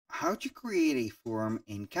how to create a form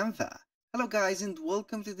in Canva. Hello guys, and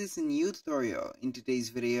welcome to this new tutorial. In today's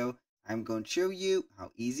video, I'm going to show you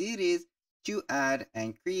how easy it is to add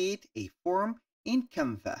and create a form in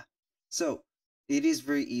Canva. So it is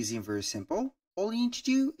very easy and very simple. All you need to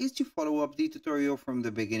do is to follow up the tutorial from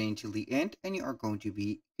the beginning till the end, and you are going to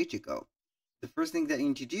be good to go. The first thing that you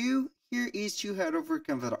need to do here is to head over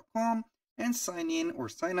to canva.com and sign in or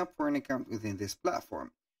sign up for an account within this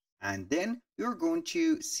platform. And then you're going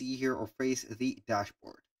to see here or face the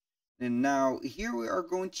dashboard. And now here we are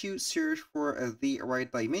going to search for the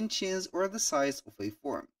right dimensions or the size of a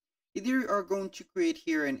form. Either you are going to create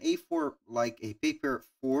here an A4 like a paper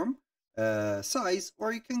form size,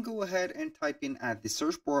 or you can go ahead and type in at the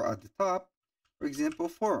search bar at the top, for example,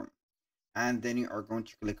 form. And then you are going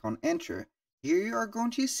to click on enter. Here you are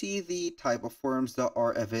going to see the type of forms that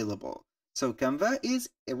are available. So Canva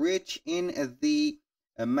is rich in the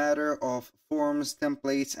matter of forms,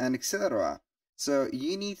 templates, and etc. So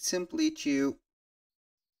you need simply to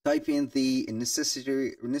type in the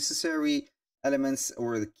necessary elements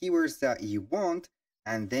or the keywords that you want,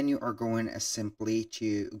 and then you are going simply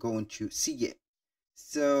to see it.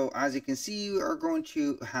 So as you can see, we are going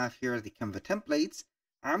to have here the Canva templates.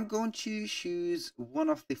 I'm going to choose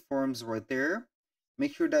one of the forms right there.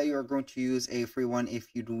 Make sure that you are going to use a free one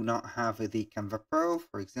if you do not have the Canva Pro.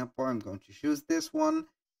 For example, I'm going to choose this one,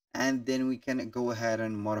 and then we can go ahead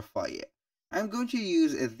and modify it. I'm going to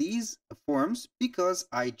use these forms because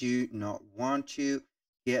I do not want to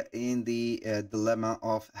get in the dilemma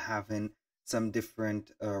of having some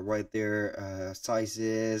different right there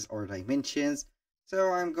sizes or dimensions.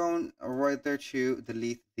 So I'm going right there to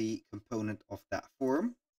delete the component of that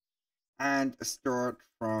form and start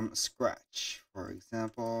from scratch. For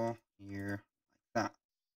example, here like that.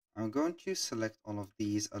 I'm going to select all of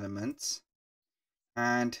these elements,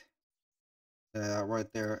 and right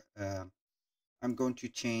there I'm going to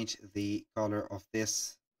change the color of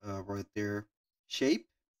this right there shape.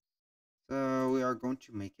 So we are going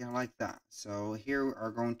to make it like that. So here we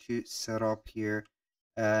are going to set up here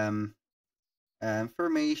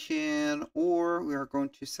information, or we are going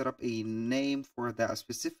to set up a name for that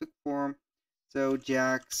specific form. So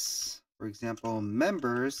Jack's, for example,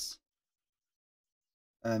 members,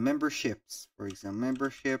 memberships, for example,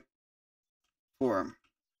 membership form.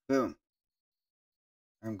 Boom.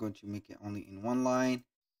 I'm going to make it only in one line.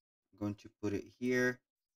 I'm going to put it here.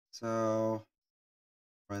 So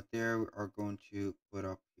right there, we are going to put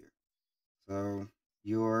up here. So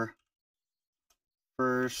your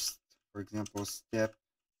first, for example, step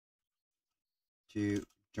to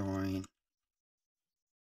join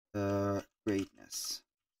the greatness,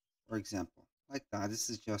 for example, like that. This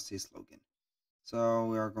is just a slogan. So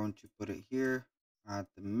we are going to put it here at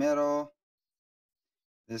the middle.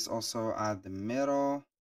 This also at the middle.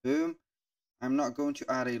 Boom. I'm not going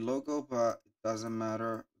to add a logo, but it doesn't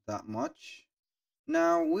matter that much.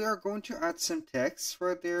 Now we are going to add some text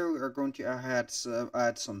right there. We are going to add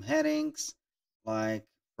some headings, like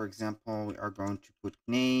for example, we are going to put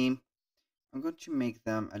name. I'm going to make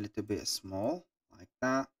them a little bit small like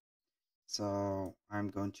that. So I'm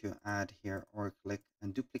going to add here or click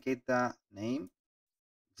and duplicate that name.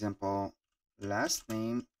 Example, last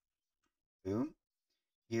name. Boom.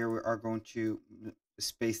 Here we are going to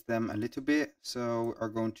space them a little bit. So we are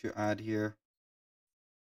going to add here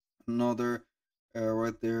another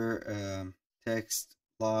right there text,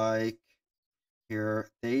 like here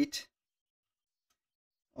date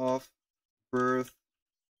of birth.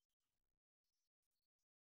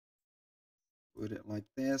 Put it like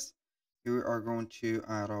this. Here we are going to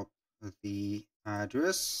add up the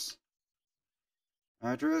address.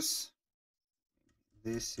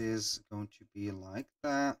 This is going to be like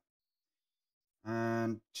that,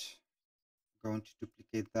 and going to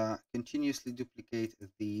duplicate that, continuously duplicate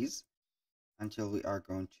these until we are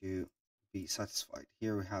going to be satisfied.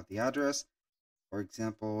 Here we have the address. For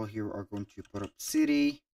example, here we are going to put up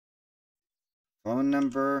city, phone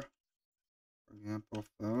number, for example,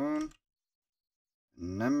 phone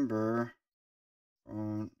number,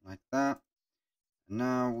 phone, like that.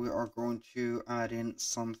 Now we are going to add in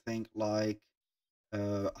something like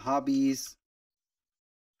hobbies.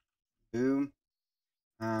 Boom.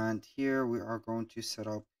 And here we are going to set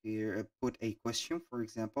up here, put a question, for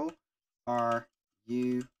example, are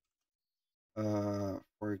you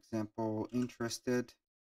for example interested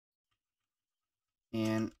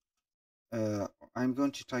in I'm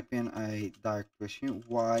going to type in a direct question,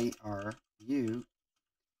 why are you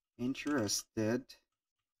interested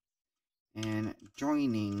in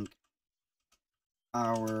joining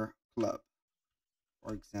our club,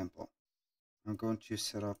 for example. I'm going to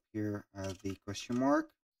set up here the question mark.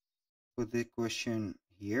 put the question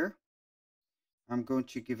here. I'm going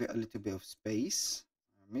to give it a little bit of space.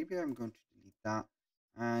 Maybe I'm going to delete that.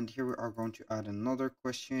 And here we are going to add another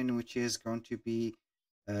question, which is going to be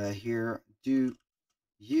here. Do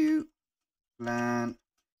you plan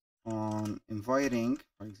on inviting,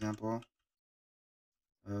 for example,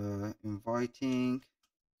 inviting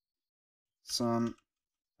some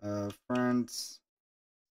friends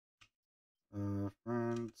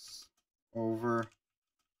over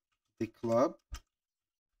the club?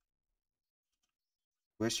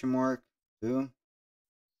 Question mark. Boom.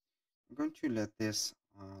 I'm going to let this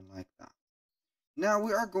like that. Now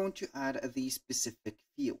we are going to add these specific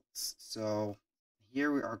fields. So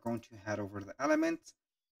here we are going to head over the elements.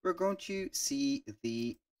 We're going to see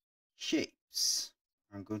the shapes.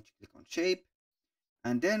 I'm going to click on shape,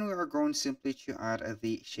 and then we are going simply to add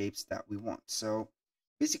the shapes that we want. So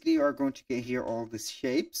basically you are going to get here all these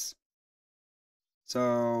shapes.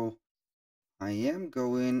 So I am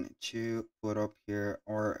going to put up here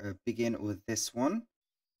or begin with this one.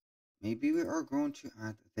 Maybe we are going to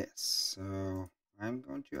add this. So I'm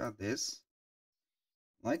going to add this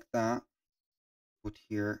like that. Put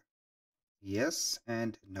here yes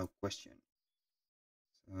and no question.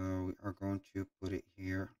 So we are going to put it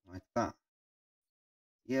here like that.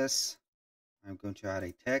 Yes, I'm going to add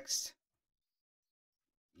a text.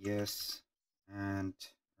 Yes, and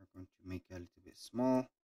we're going to make it a little bit small.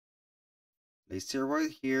 Place it right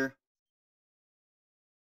here.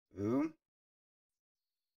 Boom.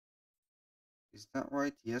 Is that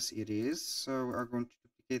right? Yes, it is. So we are going to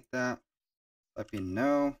duplicate that. Type in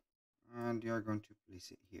no, and you are going to place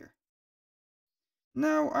it here.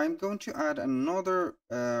 Now I'm going to add another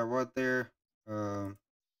right there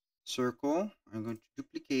circle. I'm going to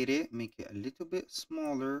duplicate it, make it a little bit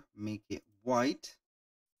smaller, make it white.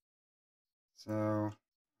 So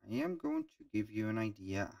I am going to give you an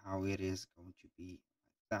idea how it is going to be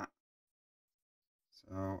like that.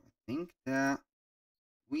 So I think that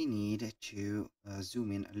we need to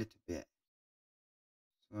zoom in a little bit.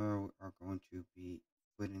 So we are going to be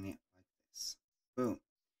putting it like this. Boom.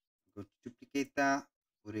 I'm going to duplicate that,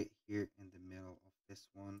 put it here in the middle of this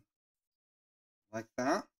one like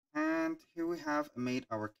that. And here we have made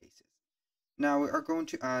our cases. Now we are going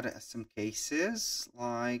to add some cases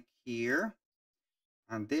like here.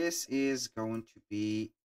 And this is going to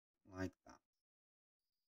be like that.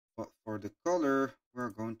 But for the color, we're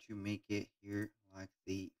going to make it here like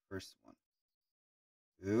the first one.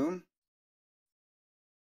 Boom.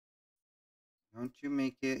 I'm going to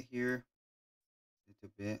make it here a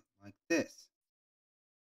little bit like this.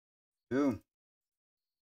 Boom.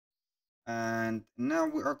 And now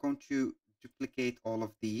we are going to duplicate all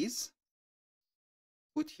of these.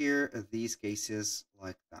 Put here these cases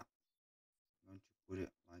like that. I'm going to put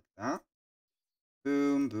it like that.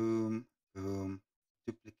 Boom, boom, boom.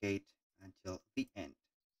 Duplicate until the end.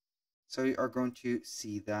 So you are going to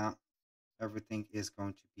see that everything is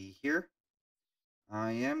going to be here.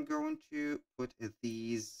 I am going to put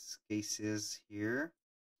these cases here.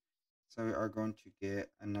 So we are going to get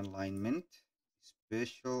an alignment,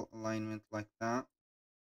 special alignment like that.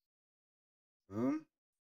 Boom.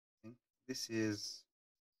 I think this is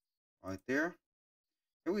right there.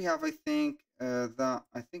 Here we have, I think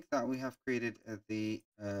that we have created the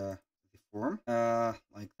form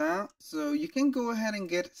like that. So you can go ahead and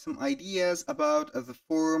get some ideas about the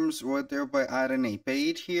forms right there by adding a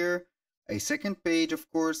page here, a second page, of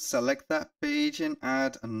course. Select that page and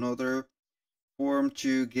add another form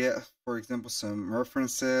to get, for example, some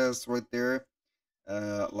references right there.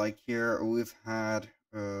 Like here we've had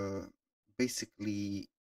basically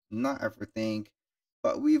not everything,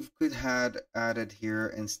 but we could had added here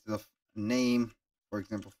instead of name, for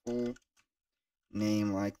example, full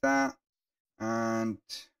name like that. And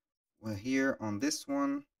well, here on this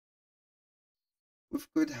one, we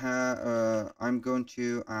could have, I'm going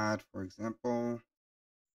to add, for example,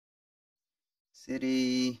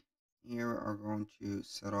 city. Here we are going to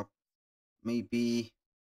set up, maybe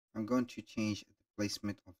I'm going to change the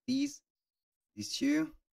placement of these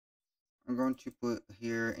two. I'm going to put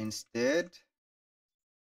here instead,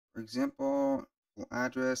 for example, full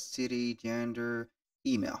address, city, gender,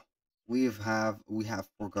 email. We have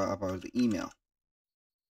forgot about the email,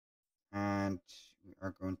 and we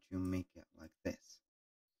are going to make it like this.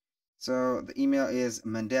 So the email is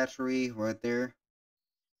mandatory right there,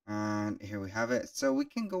 and here we have it. So we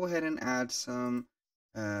can go ahead and add some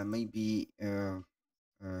maybe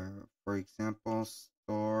for example,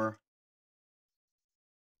 store.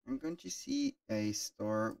 I'm going to see a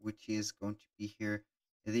store which is going to be here,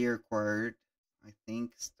 the required, I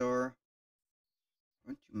think, store.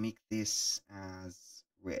 I'm going to make this as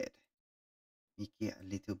red. it a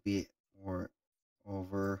little bit more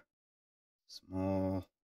over small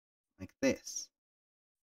like this,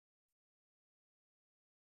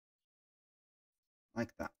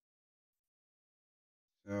 like that.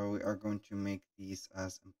 So we are going to make these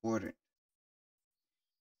as important.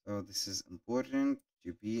 So this is important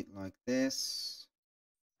to be like this,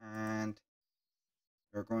 and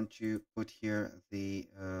we're going to put here the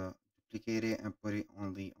duplicate it and put it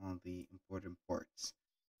only on the important parts.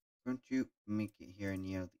 I'm going to make it here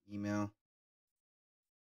near the email,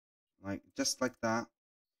 like just like that.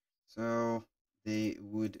 So they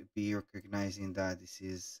would be recognizing that this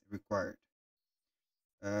is required.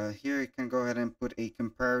 Here you can go ahead and put a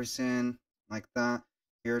comparison like that.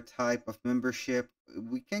 Here, type of membership,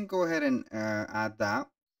 we can go ahead and add that.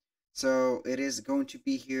 So it is going to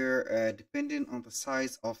be here depending on the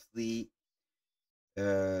size of the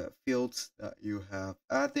fields that you have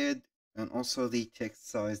added, and also the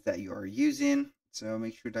text size that you are using. So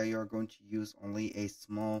make sure that you are going to use only a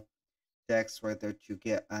small text right there to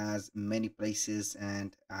get as many places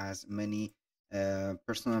and as many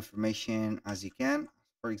personal information as you can.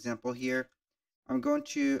 For example, here I'm going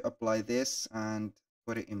to apply this and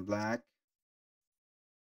put it in black.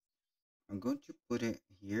 I'm going to put it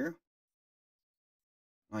here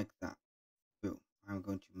like that. Boom. I'm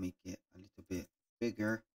going to make it a little bit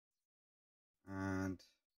bigger, and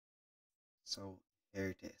so here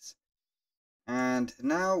it is. And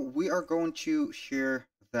now we are going to share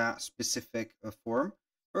that specific form.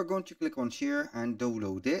 We're going to click on share and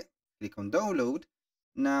download it. Click on download.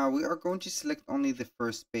 Now we are going to select only the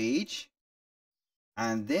first page,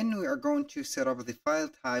 and then we are going to set up the file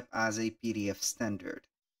type as a PDF standard.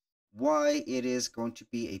 Why it is going to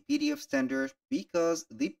be a PDF standard? Because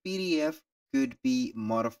the PDF could be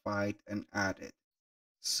modified and added.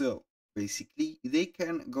 So basically they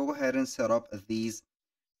can go ahead and set up these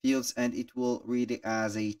fields and it will read it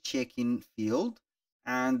as a check-in field,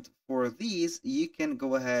 and for these you can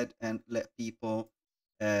go ahead and let people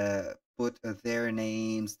put their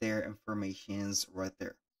names, their informations right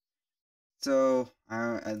there. So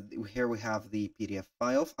here we have the PDF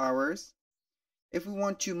file of ours. If we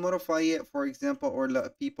want to modify it, for example, or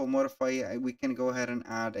let people modify it, we can go ahead and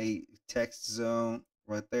add a text zone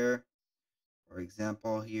right there. For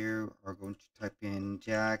example, here we're going to type in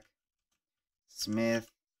Jack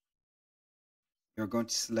Smith. You're going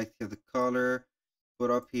to select here the color,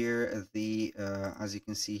 put up here the as you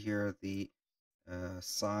can see here, the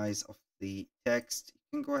size of the text. You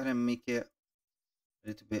can go ahead and make it a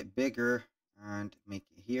little bit bigger and make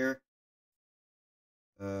it here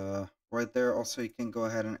right there. Also you can go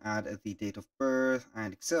ahead and add the date of birth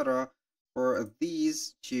and etc. For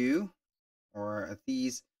these two, or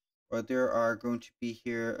these right there, are going to be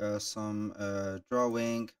here some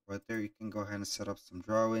drawing right there. You can go ahead and set up some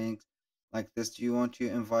drawings like this. Do you want to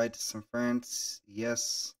invite some friends?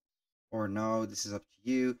 Yes or no, this is up to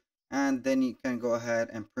you. And then you can go ahead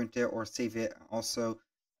and print it or save it. Also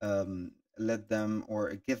let them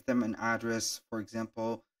or give them an address. For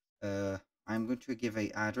example, I'm going to give a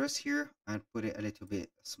address here and put it a little bit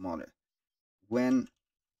smaller. When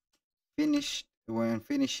finished, for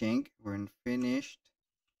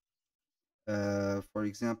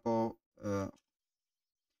example,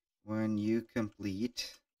 when you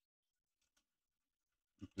complete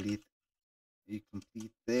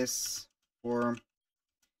this form,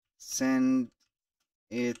 send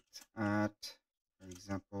it at, for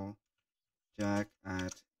example,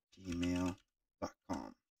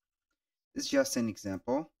 jack@gmail.com. This is just an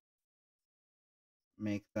example.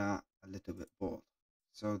 Make that a little bit bold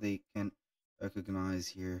so they can recognize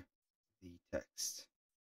here the text.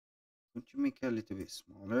 I'm going to make it a little bit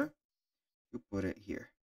smaller to put it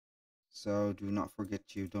here. So do not forget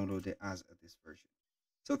to download it as this version.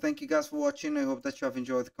 So thank you guys for watching. I hope that you have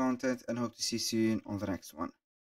enjoyed the content and hope to see you soon on the next one.